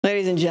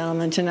Ladies and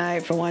gentlemen,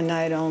 tonight for one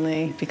night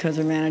only, because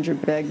her manager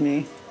begged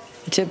me,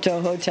 the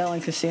Tiptoe Hotel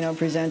and Casino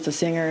presents a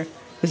singer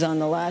who's on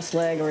the last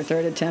leg of her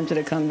third attempt at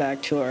a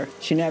comeback tour.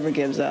 She never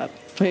gives up.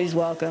 Please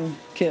welcome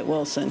Kit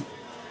Wilson.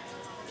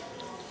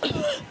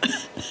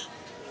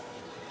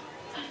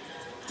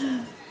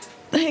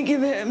 Thank you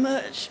very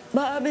much,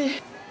 Bobby.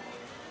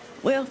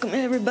 Welcome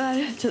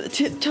everybody to the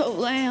Tiptoe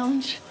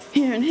Lounge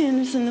here in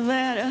Henderson,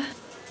 Nevada.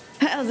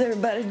 How's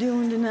everybody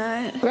doing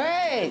tonight?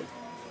 Great.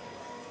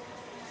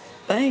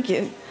 Thank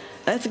you.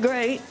 That's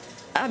great.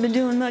 I'd be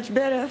doing much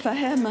better if I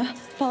had my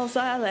false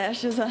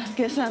eyelashes. I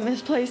guess I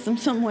misplaced them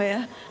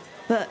somewhere.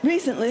 But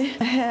recently,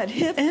 I had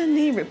hip and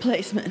knee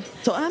replacement.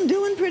 So I'm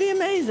doing pretty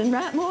amazing,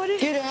 right, Morty?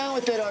 Get on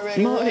with it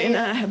already. Morty and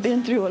I have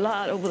been through a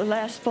lot over the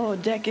last 4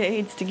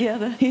 decades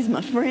together. He's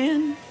my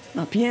friend,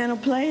 my piano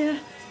player,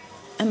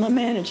 and my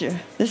manager.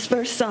 This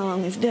first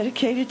song is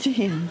dedicated to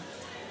him.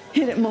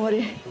 Hit it,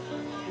 Morty.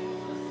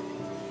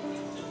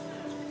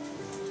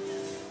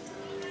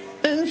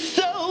 And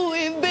so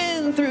we've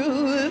been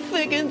through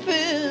thick and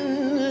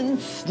thin, and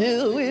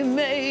still we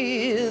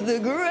made the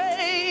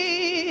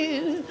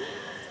grade.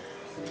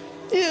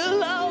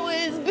 You'll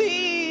always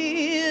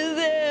be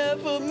there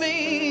for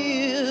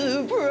me,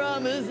 the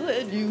promise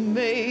that you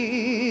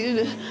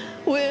made.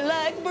 We're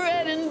like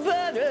bread and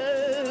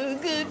butter,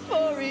 good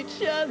for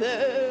each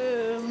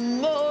other,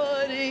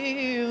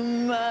 Morty,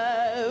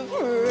 my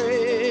friend.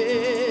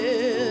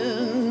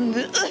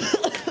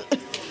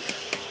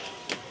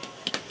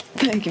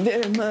 Thank you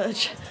very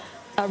much.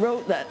 I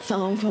wrote that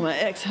song for my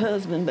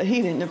ex-husband, but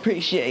he didn't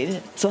appreciate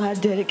it, so I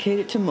dedicate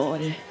it to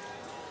Morty.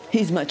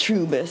 He's my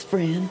true best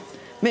friend,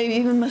 maybe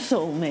even my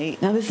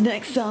soulmate. Now this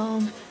next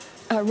song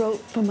I wrote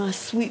for my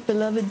sweet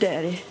beloved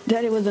daddy.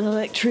 Daddy was an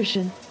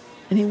electrician,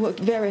 and he worked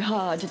very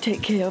hard to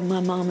take care of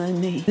my mama and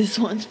me. This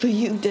one's for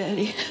you,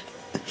 Daddy.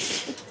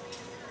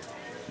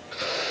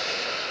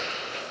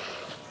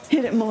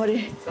 Hit it,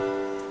 Morty.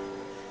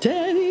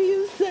 Daddy,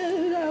 you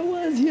said I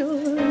was your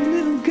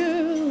little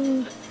girl.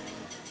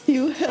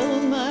 You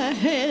held my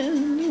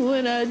hand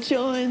when I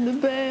joined the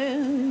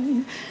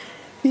band,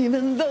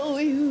 even though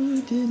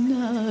you did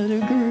not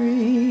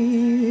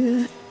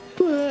agree.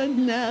 But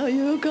now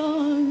you're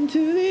gone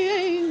to the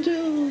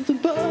angels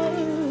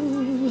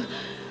above,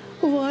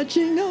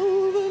 watching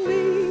over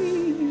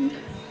me,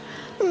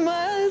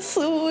 my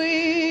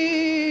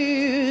sweet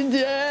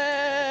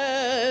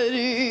daddy.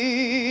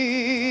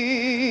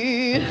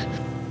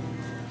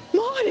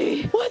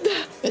 Morty, what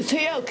the? Is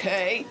he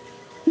okay?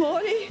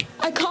 Morty,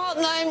 I called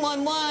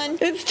 911.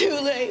 It's too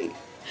late.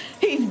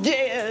 He's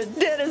dead,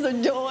 dead as a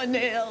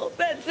doornail.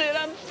 That's it,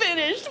 I'm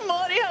finished.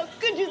 Morty, how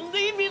could you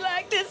leave me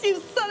like this, you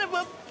son of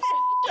a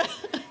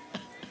bitch?